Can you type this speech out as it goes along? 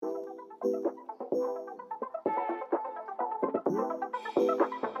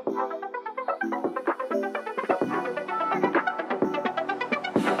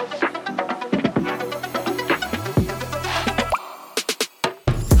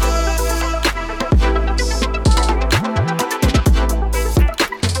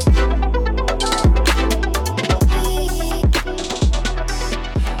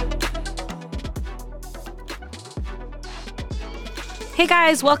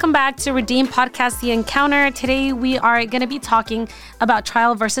guys, welcome back to Redeem Podcast, The Encounter. Today we are going to be talking about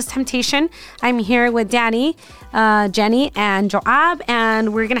trial versus temptation. I'm here with Danny, Jenny, and Joab,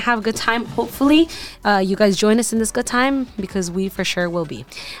 and we're going to have a good time. Hopefully, you guys join us in this good time because we for sure will be.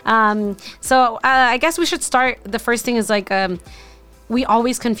 So I guess we should start. The first thing is we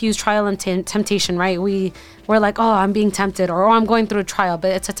always confuse trial and temptation, right? We're like, oh, I'm being tempted, or oh, I'm going through a trial,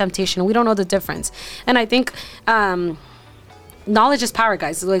 but it's a temptation. We don't know the difference. And I think knowledge is power,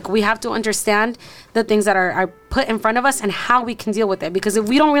 guys. Like, we have to understand the things that are put in front of us and how we can deal with it. Because if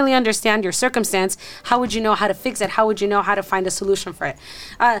we don't really understand your circumstance, how would you know how to fix it? How would you know how to find a solution for it?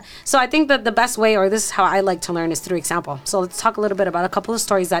 So I think that the best way, or this is how I like to learn, is through example. So let's talk a little bit about a couple of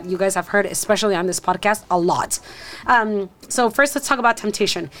stories that you guys have heard, especially on this podcast, a lot. So first, let's talk about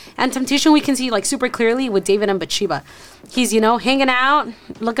temptation. And temptation we can see like super clearly with David and Bathsheba. He's, hanging out,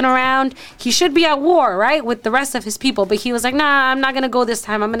 looking around. He should be at war, right, with the rest of his people. But he was like, nah, I'm not going to go this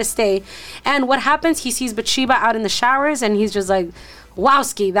time. I'm going to stay. And what happens? He sees Bathsheba out in the showers, and he's just like,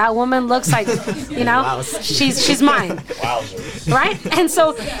 wowski, that woman looks like, she's mine. Wowzers. Right? And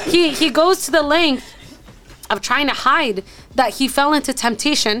so he goes to the length of trying to hide that he fell into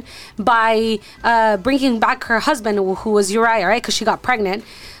temptation by bringing back her husband, who was Uriah, right? Because she got pregnant.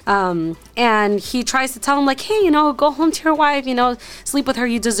 And he tries to tell him, like, hey, go home to your wife, sleep with her,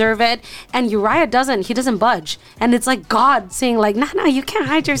 you deserve it. And Uriah doesn't budge. And it's like God saying, like, no, you can't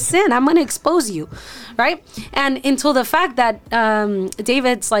hide your sin. I'm going to expose you, right? And until the fact that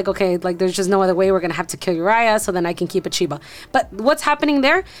David's like, okay, like, there's just no other way. We're going to have to kill Uriah so then I can keep Bathsheba. But what's happening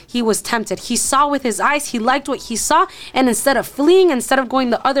there? He was tempted. He saw with his eyes. He liked what he saw. And instead of fleeing, instead of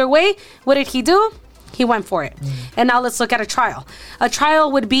going the other way, what did he do? He went for it. And now let's look at a trial. A trial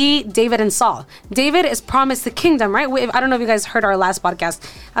would be David and Saul. David is promised the kingdom, right? I don't know if you guys heard our last podcast.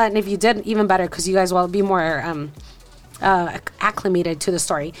 And if you did, even better, because you guys will be more acclimated to the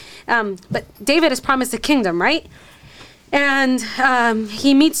story. But David is promised the kingdom, right? And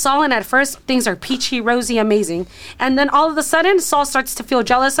he meets Saul, and at first things are peachy, rosy, amazing. And then all of a sudden, Saul starts to feel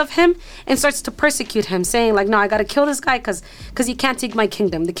jealous of him and starts to persecute him, saying like, no, I got to kill this guy because he can't take my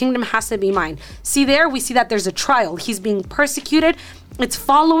kingdom. The kingdom has to be mine. See there, we see that there's a trial. He's being persecuted. It's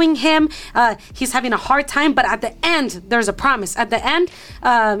following him. He's having a hard time, but at the end, there's a promise. At the end,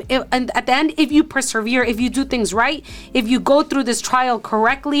 if you persevere, if you do things right, if you go through this trial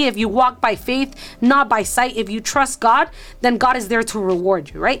correctly, if you walk by faith, not by sight, if you trust God, then God is there to reward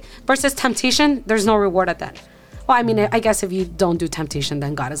you, right? Versus temptation, there's no reward at that. Well, I mean, I guess if you don't do temptation,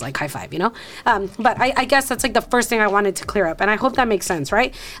 then God is like high five, But I guess that's like the first thing I wanted to clear up. And I hope that makes sense,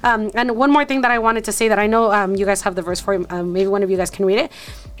 right? And one more thing that I wanted to say that I know you guys have the verse for, maybe one of you guys can read it,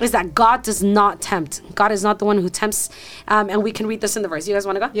 is that God does not tempt. God is not the one who tempts. And we can read this in the verse. You guys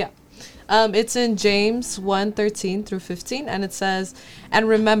want to go? Yeah. It's in James 1:13 through 15. And it says, and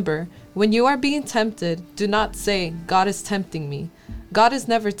remember, when you are being tempted, do not say, God is tempting me. God is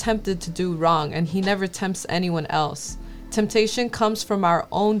never tempted to do wrong, and he never tempts anyone else. Temptation comes from our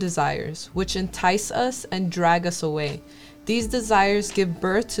own desires, which entice us and drag us away. These desires give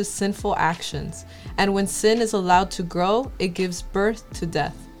birth to sinful actions, and when sin is allowed to grow, it gives birth to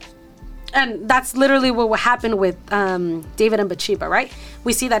death. And that's literally what happened with David and Bathsheba, right?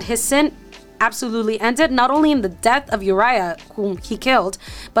 We see that his sin absolutely ended, not only in the death of Uriah, whom he killed,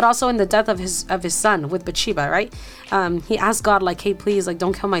 but also in the death of his son with Bathsheba, right? He asked God, like, hey, please, like,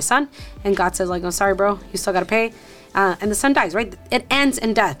 don't kill my son. And God says, like, I'm sorry, bro, you still gotta pay. And the son dies, right? It ends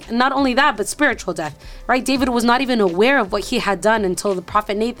in death. And not only that, but spiritual death, right? David was not even aware of what he had done until the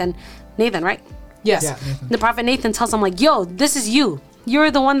prophet Nathan, right? Yes. Yeah, the prophet Nathan tells him, like, yo, this is you. You're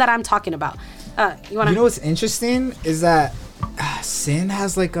the one that I'm talking about. You know what's interesting is that sin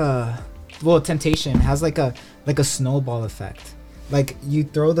has temptation has like a snowball effect. Like, you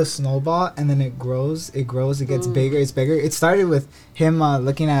throw the snowball and then it grows, it gets bigger, it's bigger. It started with him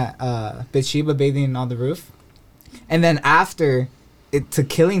looking at Bathsheba bathing on the roof, and then after it to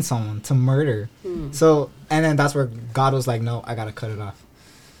killing someone, to murder. So, and then that's where God was like, no, I gotta cut it off.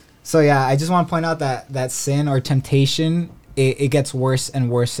 So yeah, I just want to point out that sin or temptation, it gets worse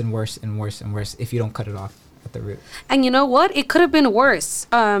and worse and worse and worse and worse if you don't cut it off at the root. And you know what? It could have been worse.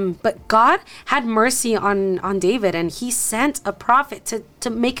 But God had mercy on David, and he sent a prophet to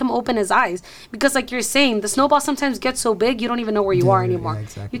make him open his eyes. Because like you're saying, the snowball sometimes gets so big, you don't even know where you are anymore. Yeah,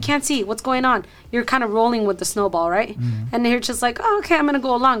 exactly. You can't see what's going on. You're kind of rolling with the snowball, right? Mm-hmm. And you're just like, oh, okay, I'm going to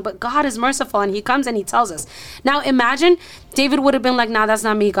go along. But God is merciful, and he comes and he tells us. Now imagine David would have been like, nah, that's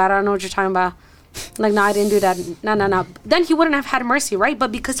not me, God. I don't know what you're talking about. Like, no, I didn't do that. No. Then he wouldn't have had mercy, right?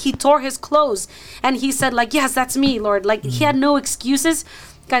 But because he tore his clothes and he said, like, yes, that's me, Lord. Like, he had no excuses.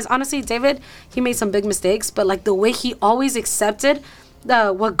 Guys, honestly, David, he made some big mistakes. But, like, the way he always accepted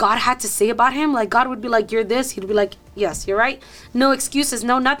what God had to say about him. Like God would be like, "You're this." He'd be like, "Yes, you're right." No excuses,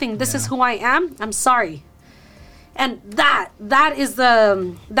 no nothing. This is who I am. I'm sorry. And that is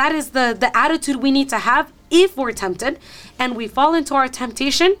the attitude we need to have if we're tempted and we fall into our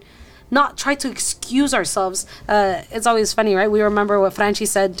temptation. Not try to excuse ourselves. It's always funny, right? We remember what Franchi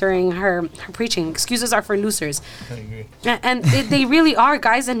said during her preaching. Excuses are for losers. I agree. And they really are,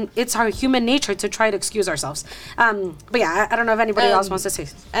 guys. And it's our human nature to try to excuse ourselves. But yeah, I don't know if anybody else wants to say.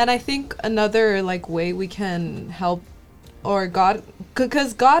 And I think another like way we can help, or God,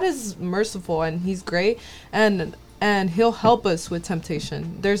 because God is merciful and He's great, and He'll help us with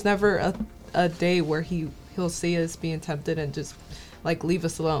temptation. There's never a day where He'll see us being tempted and just like leave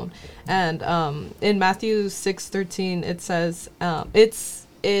us alone. And in Matthew 6:13 it says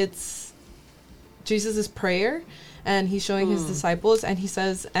it's Jesus's prayer, and He's showing His disciples, and He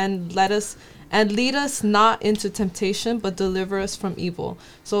says, and lead us not into temptation, but deliver us from evil.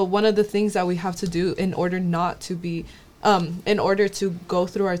 So one of the things that we have to do in order not to be in order to go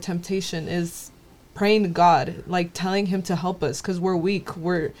through our temptation is praying to God, like telling Him to help us, because we're weak.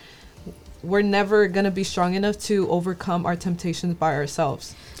 We're never going to be strong enough to overcome our temptations by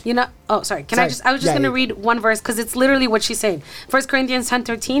ourselves. You know, sorry. I was just going to read one verse because it's literally what she's saying. 1 Corinthians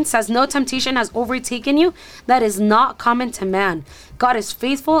 10:13 says, "No temptation has overtaken you that is not common to man. God is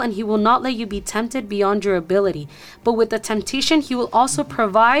faithful, and He will not let you be tempted beyond your ability. But with the temptation, He will also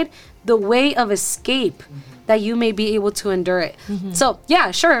provide the way of escape that you may be able to endure it." So,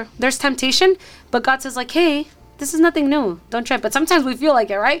 yeah, sure, there's temptation, but God says like, hey, this is nothing new. Don't trip. But sometimes we feel like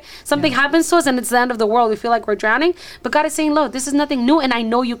it, right? Something happens to us and it's the end of the world. We feel like we're drowning. But God is saying, look, this is nothing new, and I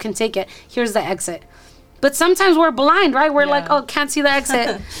know you can take it. Here's the exit. But sometimes we're blind, right? We're like, oh, can't see the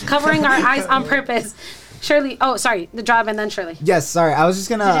exit. Covering our eyes on purpose. Shirley, the job, and then Shirley. Yes, sorry. I was just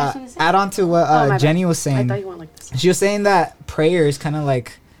going to add on to what Jenny was saying. I thought you went like this. She was saying that prayer is kind of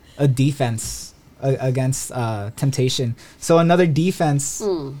like a defense against temptation. So another defense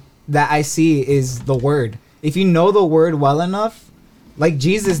that I see is the word. If you know the word well enough, like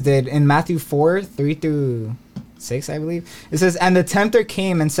Jesus did in Matthew 4:3-6, I believe, it says, "And the tempter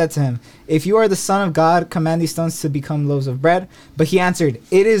came and said to him, 'If you are the Son of God, command these stones to become loaves of bread.' But he answered,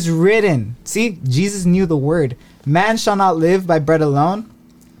 'It is written.'" See, Jesus knew the word. "Man shall not live by bread alone,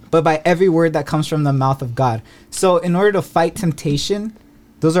 but by every word that comes from the mouth of God." So in order to fight temptation,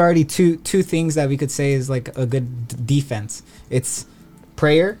 those are already two things that we could say is like a good defense. It's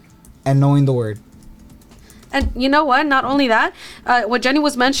prayer and knowing the word. And you know what? Not only that, what Jenny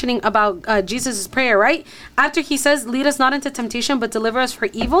was mentioning about Jesus' prayer, right? After He says, "Lead us not into temptation, but deliver us from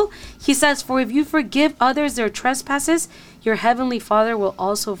evil," He says, "For if you forgive others their trespasses, your heavenly Father will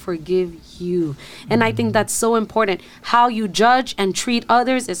also forgive you." And I think that's so important. How you judge and treat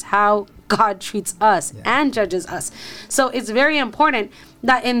others is how God treats us and judges us. So it's very important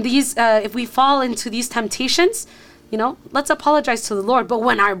that in these, if we fall into these temptations, you know, let's apologize to the Lord. But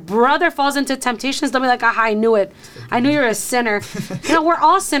when our brother falls into temptations, don't be like, aha, I knew it. I knew you're a sinner. You know, we're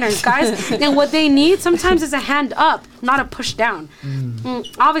all sinners, guys. And what they need sometimes is a hand up, not a push down.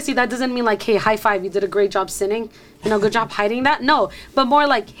 Obviously, that doesn't mean like, hey, high five, you did a great job sinning. You know, good job hiding that. No, but more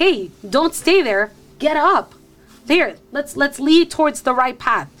like, hey, don't stay there. Get up. There, let's lead towards the right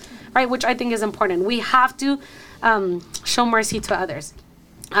path, right? Which I think is important. We have to show mercy to others.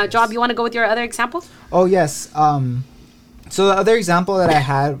 Job, you want to go with your other example? Oh, yes. So the other example that I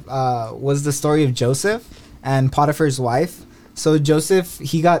had was the story of Joseph and Potiphar's wife. So Joseph,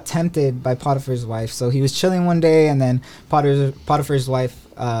 he got tempted by Potiphar's wife. So he was chilling one day, and then Potiphar's wife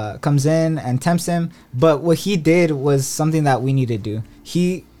comes in and tempts him. But what he did was something that we need to do.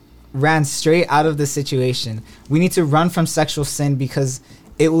 He ran straight out of the situation. We need to run from sexual sin because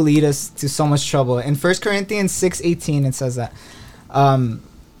it will lead us to so much trouble. In 1 Corinthians 6:18, it says that.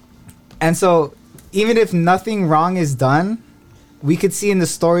 And so even if nothing wrong is done, we could see in the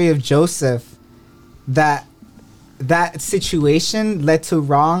story of Joseph that situation led to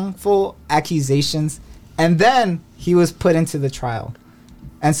wrongful accusations, and then he was put into the trial.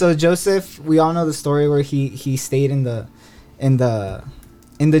 And so Joseph, we all know the story where he stayed in the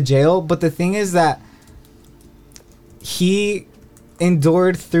jail, but the thing is that he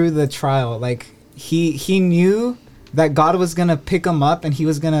endured through the trial. Like he knew that God was going to pick him up and He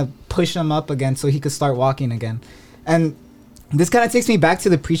was going to push him up again so he could start walking again. And this kind of takes me back to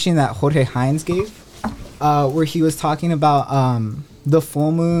the preaching that Jorge Hines gave, where he was talking about the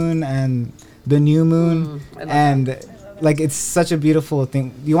full moon and the new moon. And like, it's such a beautiful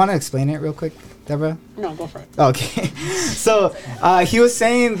thing. You want to explain it real quick, Deborah? No, go for it. Okay. So he was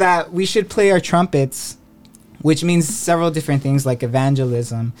saying that we should play our trumpets, which means several different things like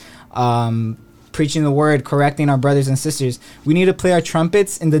evangelism, preaching the word, correcting our brothers and sisters. We need to play our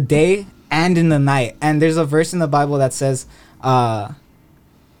trumpets in the day and in the night. And there's a verse in the Bible that says,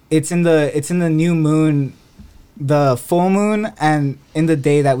 it's in the new moon, the full moon, and in the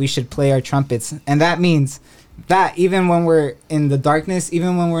day that we should play our trumpets. And that means that even when we're in the darkness,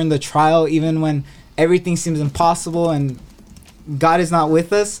 even when we're in the trial, even when everything seems impossible and God is not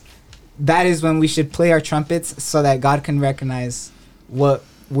with us, that is when we should play our trumpets so that God can recognize what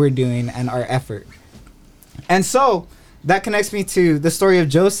we're doing and our effort. And so that connects me to the story of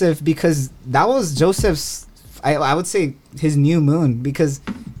Joseph, because that was Joseph's, I would say, his new moon, because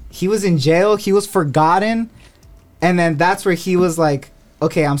he was in jail, he was forgotten, and then that's where he was like,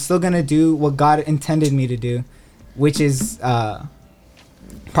 okay, I'm still gonna do what God intended me to do, which is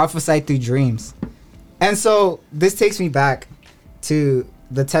prophesy through dreams. And so this takes me back to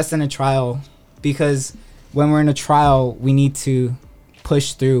the test and a trial, because when we're in a trial, we need to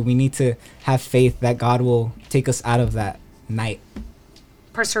push through. We need to have faith that God will take us out of that night.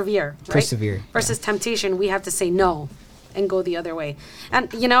 Persevere, right? Persevere. Versus temptation, we have to say no and go the other way.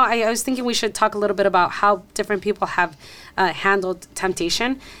 And, you know, I was thinking we should talk a little bit about how different people have handled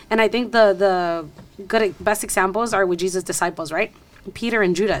temptation. And I think the best examples are with Jesus' disciples, right? Peter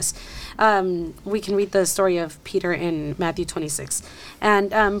and Judas. We can read the story of Peter in Matthew 26.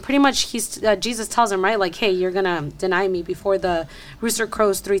 And pretty much Jesus tells him, right, like, hey, you're going to deny me before the rooster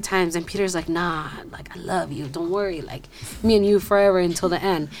crows 3 times. And Peter's like, nah, like, I love you. Don't worry. Like, me and you forever until the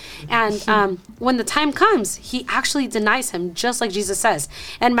end. And when the time comes, he actually denies him, just like Jesus says.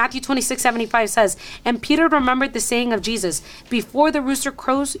 And Matthew 26:75 says, and Peter remembered the saying of Jesus, before the rooster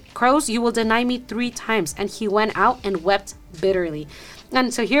crows, you will deny me 3 times. And he went out and wept bitterly.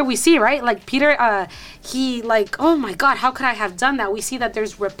 And so here we see, right, like Peter, he like, oh my God, how could I have done that? We see that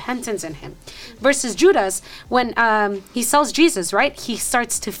there's repentance in him. Versus Judas, when he sells Jesus, right, he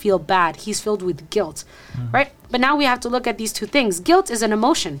starts to feel bad. He's filled with guilt, right? But now we have to look at these 2 things. Guilt is an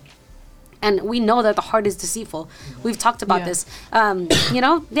emotion. And we know that the heart is deceitful. We've talked about this. You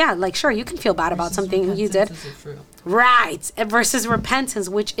know, yeah, like, sure, you can feel bad about something you did. Right. Versus repentance,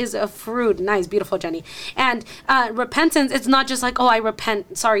 which is a fruit. Nice, beautiful, Jenny. And repentance, it's not just like, oh, I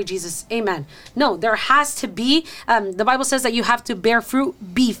repent. Sorry, Jesus. Amen. No, there has to be, the Bible says that you have to bear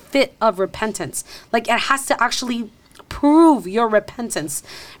fruit, be fit of repentance. Like, it has to actually prove your repentance,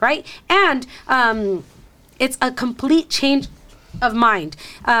 right? And it's a complete change of mind.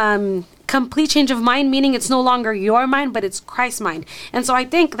 Complete change of mind, meaning it's no longer your mind, but it's Christ's mind. And so I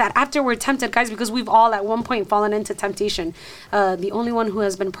think that after we're tempted, guys, because we've all at one point fallen into temptation, the only one who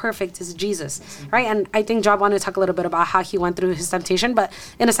has been perfect is Jesus, right? And I think Job wanted to talk a little bit about how he went through his temptation, but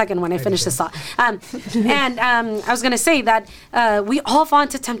in a second when I finish this thought. I was going to say that we all fall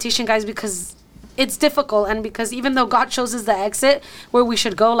into temptation, guys, because it's difficult, and because even though God shows us the exit where we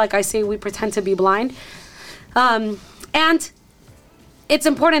should go, like I say, we pretend to be blind. And it's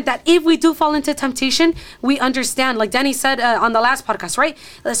important that if we do fall into temptation, we understand, like Danny said on the last podcast, right?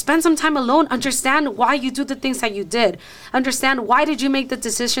 Spend some time alone, understand why you do the things that you did. Understand why did you make the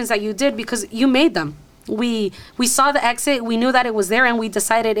decisions that you did, because you made them. We saw the exit, we knew that it was there, and we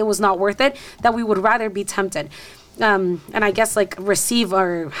decided it was not worth it, that we would rather be tempted. And I guess like receive,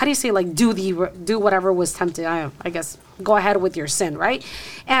 or how do you say, like do whatever was tempted. I guess go ahead with your sin, right?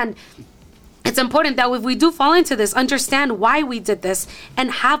 And it's important that if we do fall into this, understand why we did this and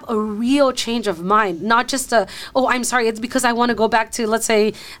have a real change of mind. Not just I'm sorry, it's because I want to go back to, let's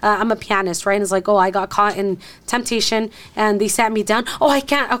say, I'm a pianist, right? And it's like, oh, I got caught in temptation and they sat me down. Oh, I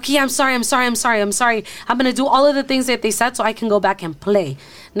can't. Okay, I'm sorry. I'm going to do all of the things that they said so I can go back and play.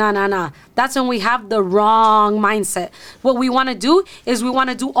 Nah. That's when we have the wrong mindset. What we want to do is we want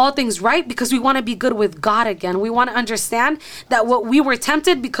to do all things right because we want to be good with God again. We want to understand that what we were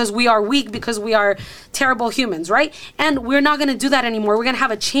tempted because we are weak, because we are terrible humans, right? And we're not going to do that anymore. We're going to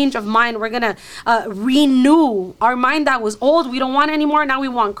have a change of mind. We're going to renew our mind that was old. We don't want anymore. Now we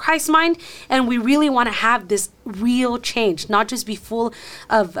want Christ's mind. And we really want to have this real change, not just be full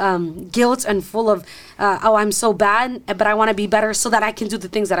of guilt and full of, I'm so bad, but I want to be better so that I can do the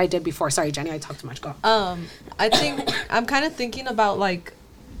things that I did before. Sorry, Jenny, I talked too much. Go. I think I'm kind of thinking about like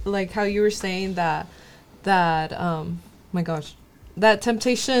how you were saying that my gosh, that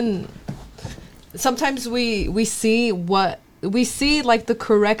temptation. Sometimes we see like the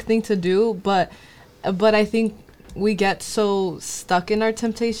correct thing to do, but I think we get so stuck in our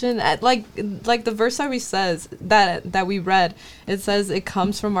temptation. Like the verse that we says that we read, it says it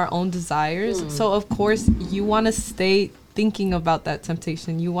comes from our own desires. So of course you want to stay thinking about that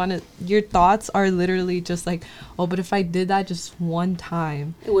temptation. Your thoughts are literally just like, oh, but if I did that just one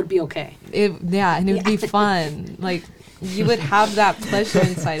time, it would be okay. It would be fun. Like you would have that pleasure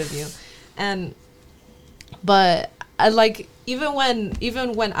inside of you. And But I like even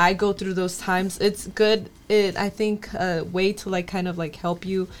when I go through those times, it's good. I think a way to like kind of like help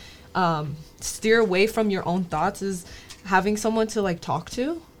you steer away from your own thoughts is having someone to like talk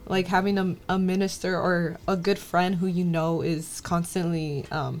to, like having a minister or a good friend who you know is constantly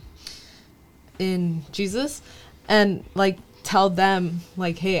in Jesus, and like tell them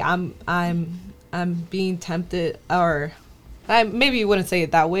like, hey, I'm being tempted, or I maybe you wouldn't say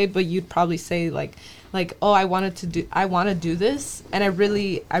it that way, but you'd probably say like oh, I want to do this, and I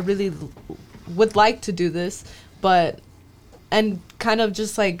really would like to do this, but, and kind of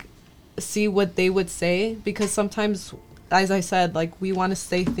just like see what they would say, because sometimes, as I said, like we want to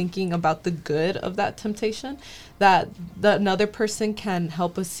stay thinking about the good of that temptation, that another person can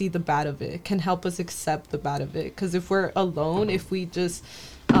help us see the bad of it, can help us accept the bad of it. Because if we're alone, if we just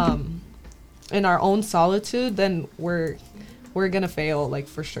in our own solitude, then we're gonna fail, like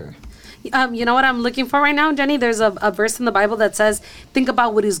for sure. You know what I'm looking for right now, Jenny? There's a verse in the Bible that says, think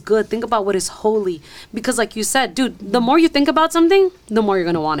about what is good, think about what is holy. Because like you said, dude, the more you think about something, the more you're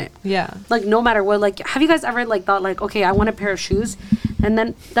going to want it. Yeah. Like no matter what, like, have you guys ever like thought like, okay, I want a pair of shoes. And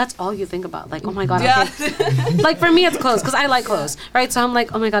then that's all you think about. Like, oh my God. Yeah. Okay. Like for me, it's clothes because I like clothes, right? So I'm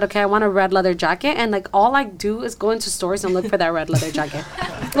like, oh my God, okay, I want a red leather jacket. And like all I do is go into stores and look for that red leather jacket.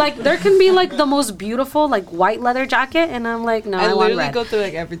 Like there can be like the most beautiful like white leather jacket. And I'm like, no, I want red. Go through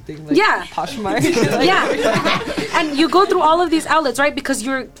like everything. Like, yeah. Poshmark. Like, yeah. And you go through all of these outlets, right? Because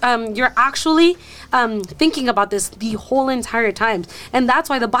you're actually thinking about this the whole entire time. And that's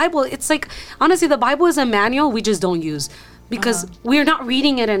why the Bible, it's like, honestly, the Bible is a manual we just don't use because we're not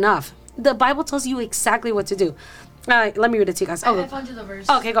reading it enough. The Bible tells you exactly what to do. Let me read it to you guys. I found you the verse.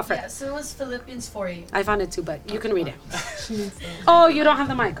 Oh, okay, go for it. So it was Philippians 4:8. I found it too, but you can read it. Oh, you don't have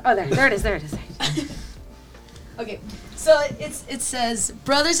the mic. Oh, there it is. Okay, so it says,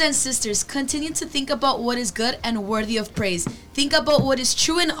 brothers and sisters, continue to think about what is good and worthy of praise. Think about what is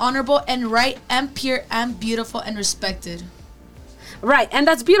true and honorable and right and pure and beautiful and respected. Right, and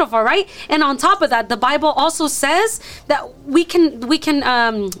that's beautiful, right? And on top of that, the Bible also says that we can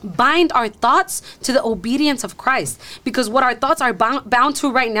bind our thoughts to the obedience of Christ, because what our thoughts are bound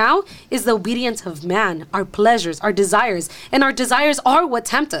to right now is the obedience of man, our pleasures, our desires, and our desires are what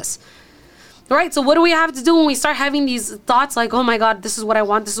tempt us. Right, so what do we have to do when we start having these thoughts like, oh my God, this is what I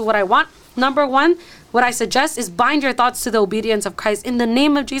want? Number one, what I suggest is bind your thoughts to the obedience of Christ. In the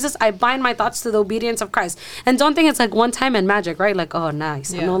name of Jesus, I bind my thoughts to the obedience of Christ. And don't think it's like one time and magic, right? Like, oh,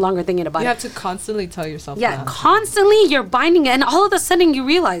 nice. Yeah. I'm no longer thinking about it. You have to constantly tell yourself that. Yeah, constantly you're binding it. And all of a sudden you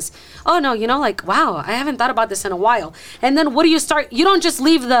realize, oh no, like, wow, I haven't thought about this in a while. And then what do you start? You don't just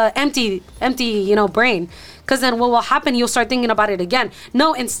leave the empty, brain. Because then what will happen, you'll start thinking about it again.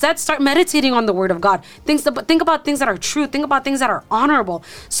 No, instead, start meditating on the Word of God. Think about things that are true. Think about things that are honorable.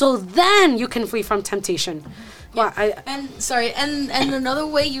 So then you can flee from temptation. Yeah. And another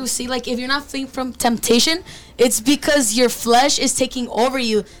way you see, like, if you're not fleeing from temptation, it's because your flesh is taking over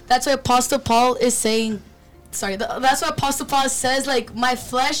you. That's why Apostle Paul is saying, that's why Apostle Paul says, like, my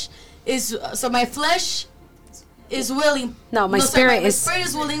flesh is willing. No, my spirit is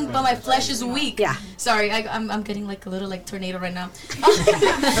willing, but my flesh is weak. Yeah. Sorry, I'm getting like a little like tornado right now.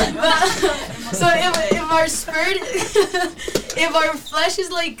 So if our spirit, if our flesh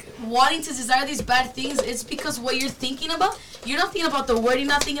is like wanting to desire these bad things, it's because what you're thinking about, you're not thinking about the word, you're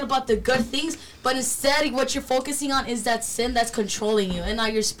not thinking about the good things, but instead what you're focusing on is that sin that's controlling you, and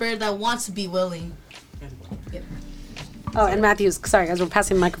not your spirit that wants to be willing. Yeah. Oh, and Matthew's, sorry guys, we're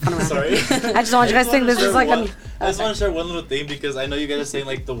passing the microphone around. Sorry. I just want you guys to think this is like I just want to share one little thing, because I know you guys are saying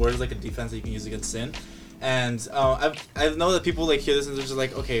like the word is like a defense that you can use against sin. And I know that people like hear this and they're just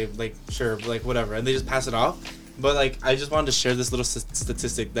like, okay, like sure, like whatever, and they just pass it off. But like I just wanted to share this little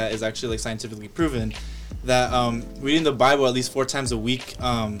statistic that is actually like scientifically proven, that reading the Bible at least 4 times a week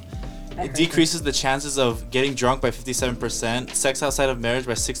it decreases the chances of getting drunk by 57%, sex outside of marriage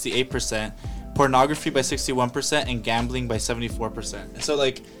by 68%, pornography by 61%, and gambling by 74%. So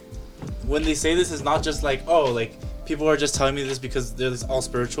like when they say this, it's not just like, oh, like people are just telling me this because they're all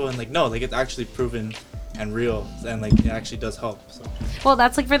spiritual, and like no, like it's actually proven and real, and like it actually does help. So well,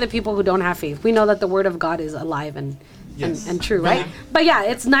 that's like for the people who don't have faith. We know that the Word of God is alive and true, right? But yeah,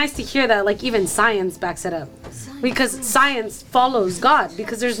 it's nice to hear that like even science backs it up, because science follows God,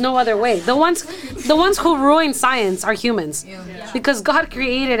 because there's no other way. The ones who ruin science are humans, because God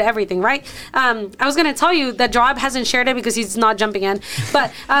created everything, right? I was gonna tell you that Joab hasn't shared it because he's not jumping in,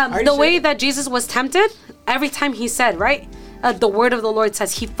 but the way that Jesus was tempted, every time he said, right? the word of the Lord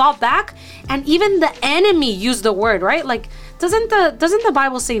says. He fought back, and even the enemy used the word, right? Like, doesn't the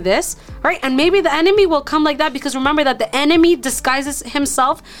Bible say this, right? And maybe the enemy will come like that, because remember that the enemy disguises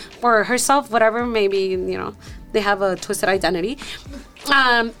himself or herself, whatever, maybe, they have a twisted identity,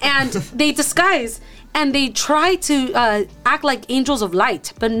 and they disguise and they try to act like angels of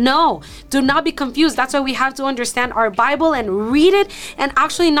light. But no, do not be confused. That's why we have to understand our Bible and read it, and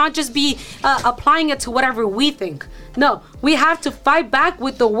actually not just be applying it to whatever we think. No, we have to fight back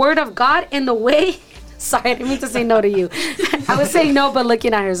with the word of God in the way. Sorry, I didn't mean to say no to you. I was saying no, but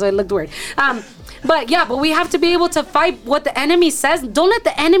looking at her, so it looked weird. But we have to be able to fight what the enemy says. Don't let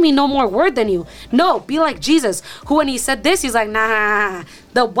the enemy know more word than you. No, be like Jesus, who when he said this, he's like, nah,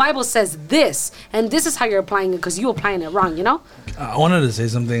 the Bible says this, and this is how you're applying it, because you're applying it wrong, I wanted to say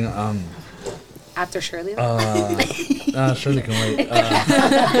something. After Shirley? Shirley can wait.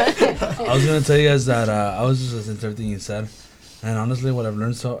 I was going to tell you guys that I was just listening to everything you said. And honestly, what I've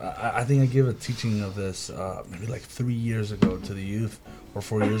learned, I think I gave a teaching of this maybe like 3 years ago to the youth, or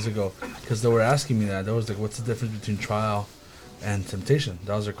 4 years ago, because they were asking me that. They was like, what's the difference between trial and temptation?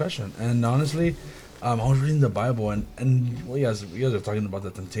 That was their question. And honestly, I was reading the Bible, and well, you guys are talking about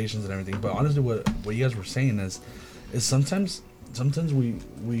the temptations and everything, but honestly, what you guys were saying is sometimes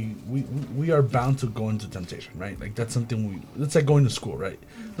we are bound to go into temptation, right? Like that's something it's like going to school, right?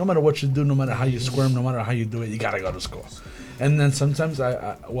 No matter what you do, no matter how you squirm, no matter how you do it, you gotta go to school. And then sometimes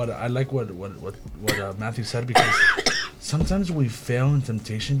I like what Matthew said, because sometimes we fail in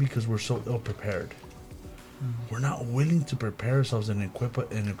temptation because we're so ill prepared. We're not willing to prepare ourselves and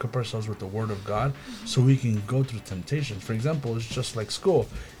equip ourselves with the Word of God so we can go through temptation. For example, it's just like school.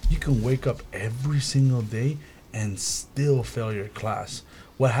 You can wake up every single day and still fail your class.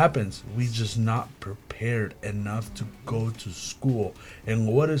 What happens? We just not prepared enough to go to school. And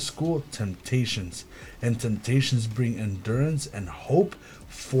what is school? Temptations. And temptations bring endurance and hope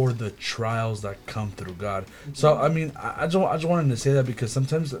for the trials that come through God. So I mean, I just wanted to say that, because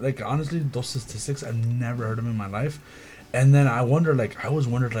sometimes, like, honestly, those statistics, I've never heard them in my life. And then I always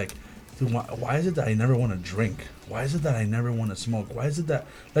wondered, dude, why is it that I never want to drink? Why is it that I never want to smoke? Why is it that,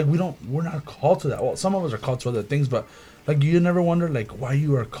 like, we're not called to that? Well, some of us are called to other things, but like, you never wonder, like, why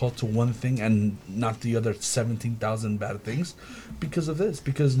you are called to one thing and not the other 17,000 bad things? Because of this.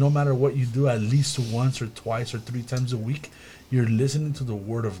 Because no matter what you do, at least once or twice or 3 times a week, you're listening to the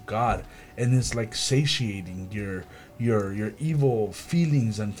Word of God, and it's like satiating your evil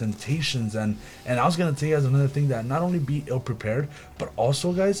feelings and temptations. And I was gonna tell you guys another thing, that not only be ill prepared, but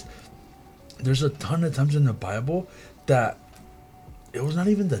also, guys, there's a ton of times in the Bible that it was not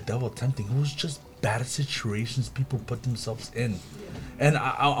even the devil tempting. It was just bad situations people put themselves in. And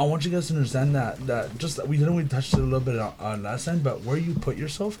I want you guys to understand that just, we touched it a little bit on last time, but where you put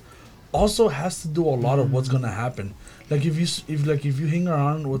yourself also has to do a lot of what's gonna happen. Like if you hang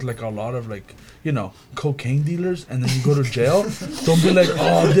around with like a lot of like, cocaine dealers, and then you go to jail, don't be like,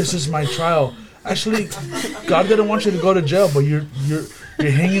 oh, this is my trial. Actually, God didn't want you to go to jail, but you're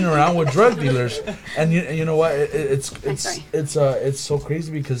hanging around with drug dealers, and you know what? It's so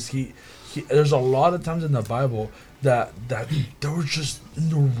crazy, because there's a lot of times in the Bible that they were just in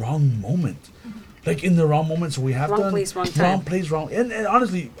the wrong moment. Like in the wrong moment, so we have wrong place, wrong time. Wrong place, wrong. And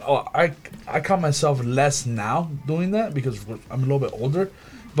honestly, I caught myself less now doing that, because I'm a little bit older.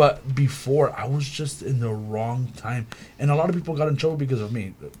 But before, I was just in the wrong time, and a lot of people got in trouble because of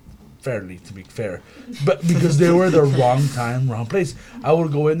me. Fairly, to be fair, but because they were the wrong time, wrong place. I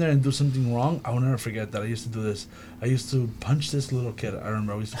would go in there and do something wrong. I will never forget that. I used to do this. I used to punch this little kid. I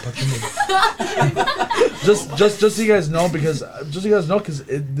remember I used to punch him. just so you guys know, because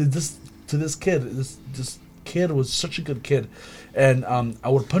this kid was such a good kid, and I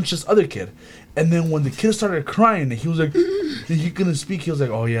would punch this other kid, and then when the kid started crying, he was like, he couldn't speak. He was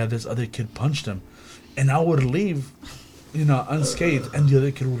like, oh yeah, this other kid punched him, and I would leave, unscathed, and the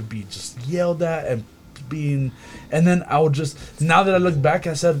other kid would be just yelled at and and then I would just, now that I look back,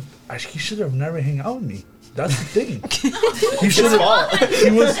 I said, he should have never hung out with me. That's the thing. He should have. He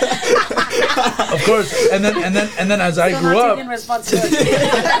was, of course. And then as I grew up, and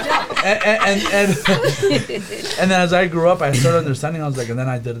then as I grew up, I started understanding. I was like, and then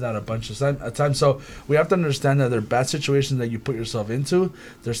I did that a bunch of times. So we have to understand that there are bad situations that you put yourself into.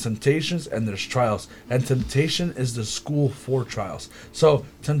 There's temptations and there's trials. And temptation is the school for trials. So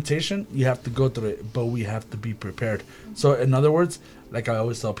temptation, you have to go through it, but we have to be prepared. So in other words, like I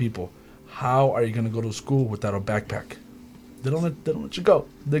always tell people, how are you going to go to school without a backpack? They don't let you go.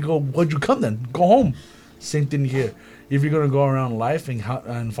 They go, why'd you come then? Go home. Same thing here. If you're going to go around life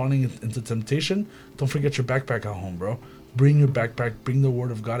and falling into temptation, don't forget your backpack at home, bro. bring your backpack, bring the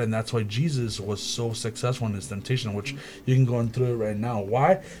word of God. And that's why Jesus was so successful in his temptation, which you can go on through it right now.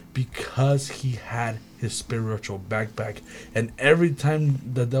 Why? Because he had his spiritual backpack. And every time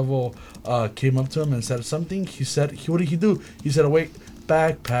the devil came up to him and said something, what did he do? He said, wait,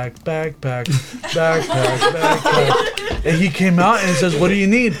 backpack, backpack. And he came out and he says, what do you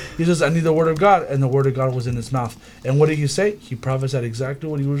need? He says, I need the word of God. And the word of God was in his mouth. And what did he say? He prophesied exactly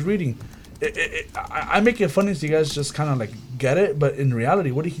what he was reading. I make it funny so you guys just kind of like get it, but in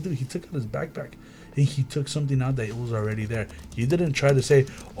reality, what did he do? He took out his backpack and he took something out that it was already there. He didn't try to say,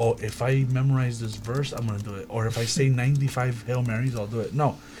 oh, if I memorize this verse, I'm going to do it. Or if I say 95 Hail Marys, I'll do it.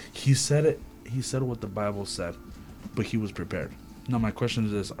 No, he said it. He said what the Bible said, but he was prepared. Now my question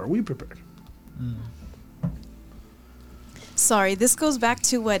is this, are we prepared? Sorry, this goes back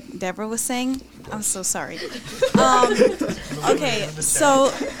to what Deborah was saying. I'm so sorry. Okay,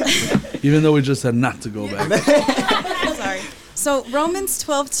 so... Even though we just said not to go back. Sorry. So Romans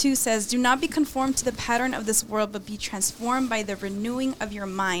 12:2 says, do not be conformed to the pattern of this world, but be transformed by the renewing of your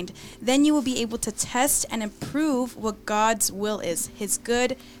mind. Then you will be able to test and improve what God's will is, his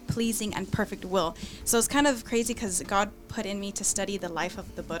good, pleasing, and perfect will. So it's kind of crazy because God put in me to study the life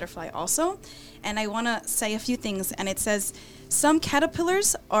of the butterfly also. And I want to say a few things. And it says, some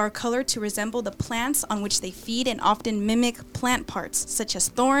caterpillars are colored to resemble the plants on which they feed and often mimic plant parts, such as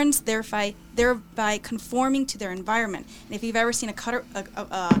thorns, thereby conforming to their environment. And if you've ever seen a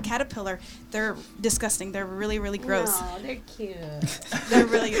caterpillar, they're disgusting. They're really, really gross. Oh, they're cute. They're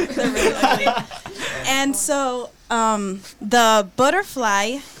really ugly. And so the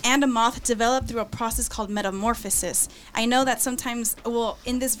butterfly and a moth develop through a process called metamorphosis. I know that sometimes,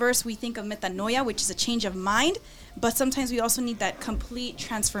 in this verse, we think of metanoia, which is a change of mind, but sometimes we also need that complete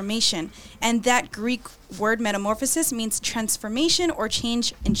transformation. And that Greek word metamorphosis means transformation or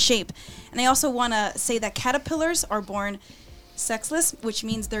change in shape. And I also want to say that caterpillars are born sexless, which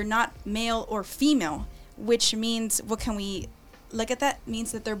means they're not male or female, which means, what can we look at that?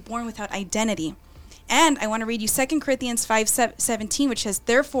 Means that they're born without identity. And I want to read you 2 Corinthians 5:17, which says,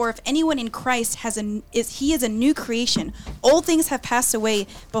 therefore, if anyone in Christ he is a new creation. Old things have passed away.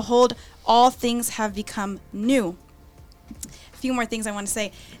 Behold, all things have become new. A few more things I want to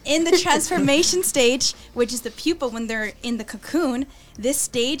say. In the transformation stage, which is the pupa when they're in the cocoon, this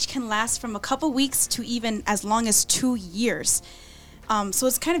stage can last from a couple weeks to even as long as 2 years. So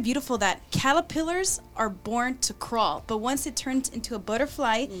it's kind of beautiful that caterpillars are born to crawl, but once it turns into a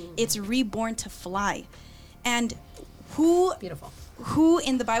butterfly, it's reborn to fly. And who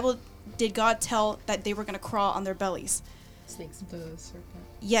in the Bible did God tell that they were going to crawl on their bellies? Snakes. The serpent.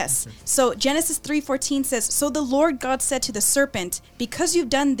 Yes. So Genesis 3:14 says, so the Lord God said to the serpent, because you've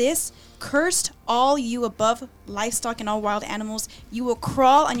done this, cursed all you above livestock and all wild animals, you will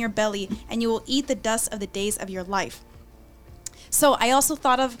crawl on your belly and you will eat the dust of the days of your life. So I also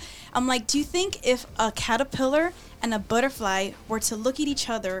thought I'm like, do you think if a caterpillar and a butterfly were to look at each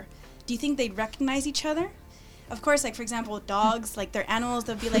other, do you think they'd recognize each other? Of course, like, for example, dogs, like, they're animals,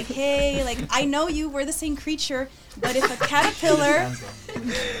 they'll be like, hey, like, I know you, we're the same creature. But if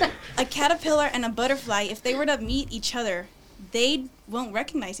a caterpillar and a butterfly, if they were to meet each other, they won't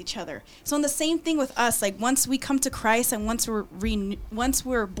recognize each other. So in the same thing with us, like, once we come to Christ and once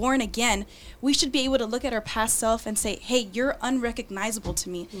we're born again, we should be able to look at our past self and say, hey, you're unrecognizable to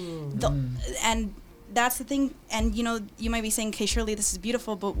me. And that's the thing. And you might be saying, okay, surely this is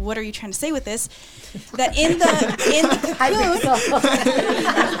beautiful, but what are you trying to say with this? That in the cocoon,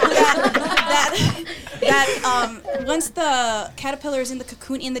 once the caterpillar is in the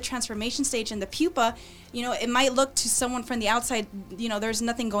cocoon, in the transformation stage, in the pupa, it might look to someone from the outside, there's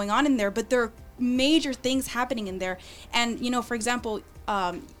nothing going on in there, but there are major things happening in there. And, for example,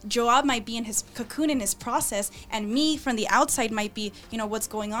 Joab might be in his cocoon in his process, and me from the outside might be, what's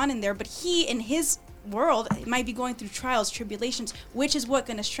going on in there, but he in his world might be going through trials, tribulations, which is what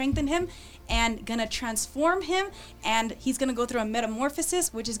going to strengthen him and going to transform him, and he's going to go through a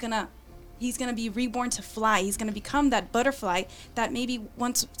metamorphosis, which is he's going to be reborn to fly. He's going to become that butterfly that maybe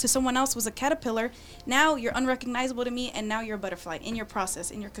once to someone else was a caterpillar. Now you're unrecognizable to me, and now you're a butterfly in your process,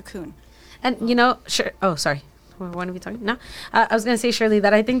 in your cocoon. And sure. Oh, sorry. When are we talking? No, I was going to say, Shirley,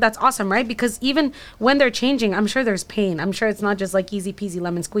 that I think that's awesome, right? Because even when they're changing, I'm sure there's pain. I'm sure it's not just like easy peasy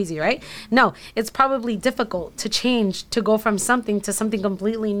lemon squeezy, right? No, it's probably difficult to change, to go from something to something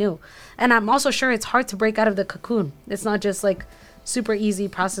completely new. And I'm also sure it's hard to break out of the cocoon. It's not just like super easy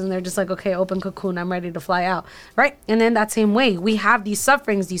process and they're just like, okay, open cocoon, I'm ready to fly out, right? And in that same way, we have these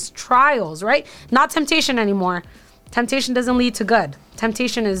sufferings, these trials, right? Not temptation anymore. Temptation doesn't lead to good.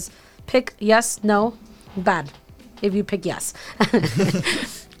 Temptation is pick yes, no, bad. If you pick yes.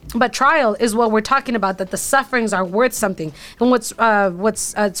 But trial is what we're talking about, that the sufferings are worth something. And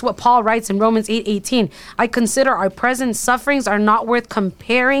it's what Paul writes in Romans 8:18. I consider our present sufferings are not worth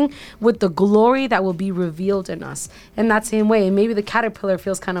comparing with the glory that will be revealed in us. In that same way, maybe the caterpillar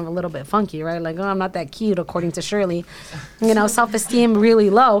feels kind of a little bit funky, right? Like, oh, I'm not that cute, according to Shirley. Self-esteem really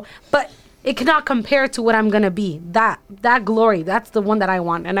low. But it cannot compare to what I'm going to be. That glory, that's the one that I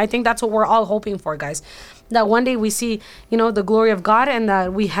want. And I think that's what we're all hoping for, guys. That one day we see, the glory of God, and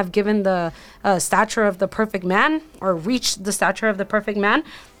that we have given the stature of the perfect man, or reached the stature of the perfect man,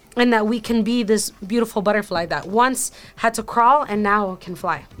 and that we can be this beautiful butterfly that once had to crawl and now can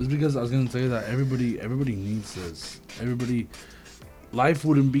fly. It's because I was going to tell you that everybody needs this. Life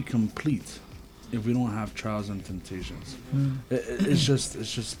wouldn't be complete if we don't have trials and temptations. It's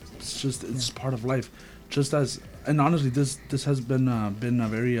just part of life. Just as, and honestly, this has been a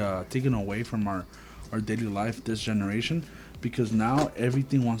very taken away from our daily life, this generation, because now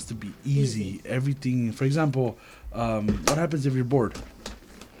everything wants to be easy. Everything, for example, what happens if you're bored?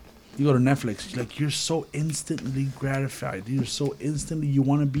 You go to Netflix, you're so instantly gratified. You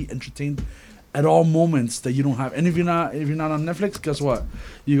want to be entertained at all moments that you don't have. And if you're not on Netflix, guess what?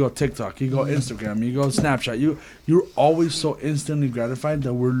 You go TikTok, you go Instagram, you go Snapchat. You're always so instantly gratified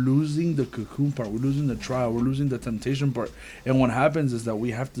that we're losing the cocoon part. We're losing the trial. We're losing the temptation part. And what happens is that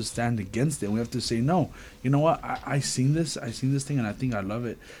we have to stand against it. We have to say, no, you know what? I seen this thing, and I think I love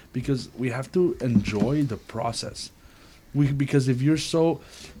it, because we have to enjoy the process. Because if you're so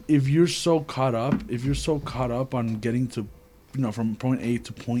caught up on getting to, from point A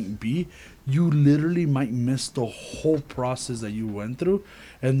to point B, you literally might miss the whole process that you went through,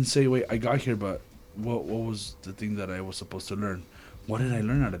 and say, wait, I got here, but what was the thing that I was supposed to learn? What did I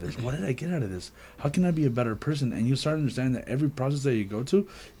learn out of this? What did I get out of this? How can I be a better person? And you start understanding that every process that you go to,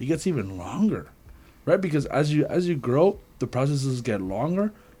 it gets even longer, right? Because as you grow, the processes get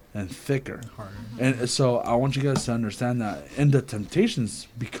longer and thicker. Harder. And so I want you guys to understand that, and the temptations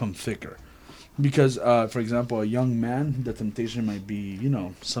become thicker. Because, for example, a young man, the temptation might be,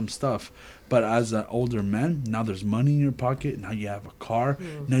 some stuff. But as an older man, now there's money in your pocket. Now you have a car.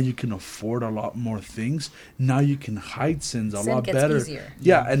 Now you can afford a lot more things. Now you can hide sins a lot better. Easier.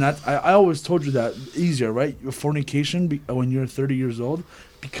 Yeah, and I always told you that easier, right? Your fornication, when you're 30 years old,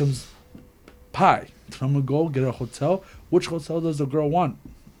 becomes pie. So I'm going to go get a hotel. Which hotel does the girl want?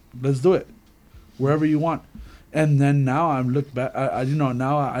 Let's do it. Wherever you want. And then now I look back. I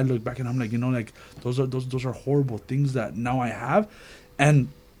look back and I'm like, those are horrible things that now I have, and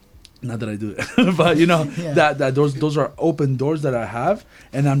not that I do it, but that those are open doors that I have,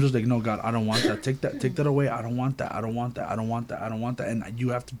 and I'm just like, no, God, I don't want that. Take that away. I don't want that. I don't want that. I don't want that. I don't want that. And you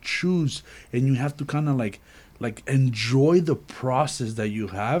have to choose, and you have to kind of like enjoy the process that you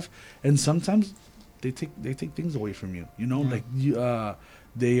have. And sometimes they take things away from you. Like you.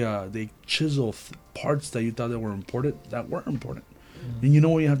 They chisel parts that you thought that were important that weren't important. And you know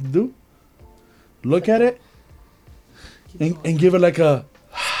what you have to do? Look at it and give it like a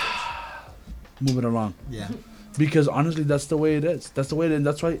move it along. Yeah. Because honestly, that's the way it is. That's why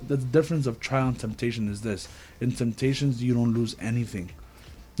the difference of trial and temptation is this. In temptations, you don't lose anything.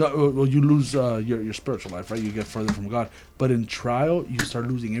 No, well, you lose your spiritual life, right? You get further from God. But in trial, you start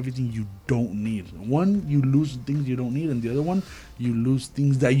losing everything you don't need. One, you lose things you don't need, and the other one, you lose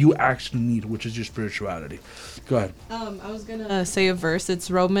things that you actually need, which is your spirituality. Go ahead. I was gonna say a verse.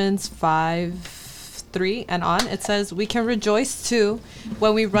 It's Romans 5:3 and on. It says, "We can rejoice too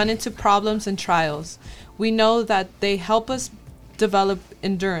when we run into problems and trials. We know that they help us develop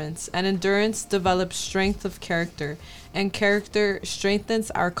endurance, and endurance develops strength of character, and character strengthens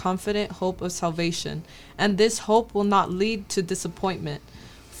our confident hope of salvation. And this hope will not lead to disappointment,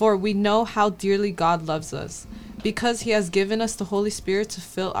 for we know how dearly God loves us, because he has given us the Holy Spirit to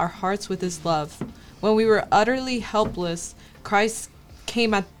fill our hearts with his love. When we were utterly helpless, Christ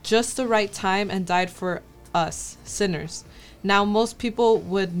came at just the right time and died for us, sinners. Now, most people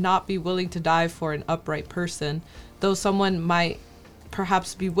would not be willing to die for an upright person, though someone might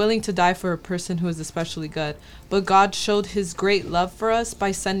perhaps be willing to die for a person who is especially good. But God showed his great love for us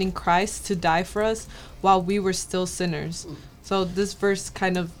by sending Christ to die for us while we were still sinners." So this verse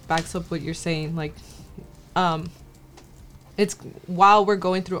kind of backs up what you're saying. Like, it's while we're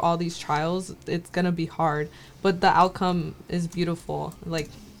going through all these trials, it's gonna be hard, but the outcome is beautiful. Like,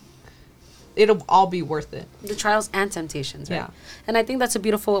 it'll all be worth it. The trials and temptations, right? Yeah. And I think that's a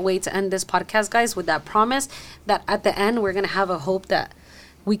beautiful way to end this podcast, guys, with that promise that at the end we're going to have a hope that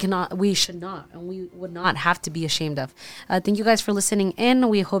we should not, and we would not have to be ashamed of. Thank you guys for listening in.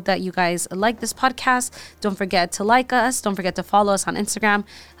 We hope that you guys like this podcast. Don't forget to like us. Don't forget to follow us on Instagram.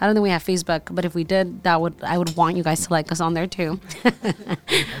 I don't think we have Facebook, but if we did, I would want you guys to like us on there too.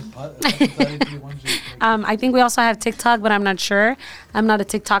 I think we also have TikTok, but I'm not sure. I'm not a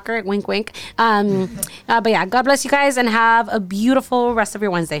TikToker. Wink, wink. But yeah, God bless you guys and have a beautiful rest of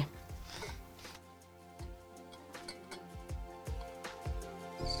your Wednesday.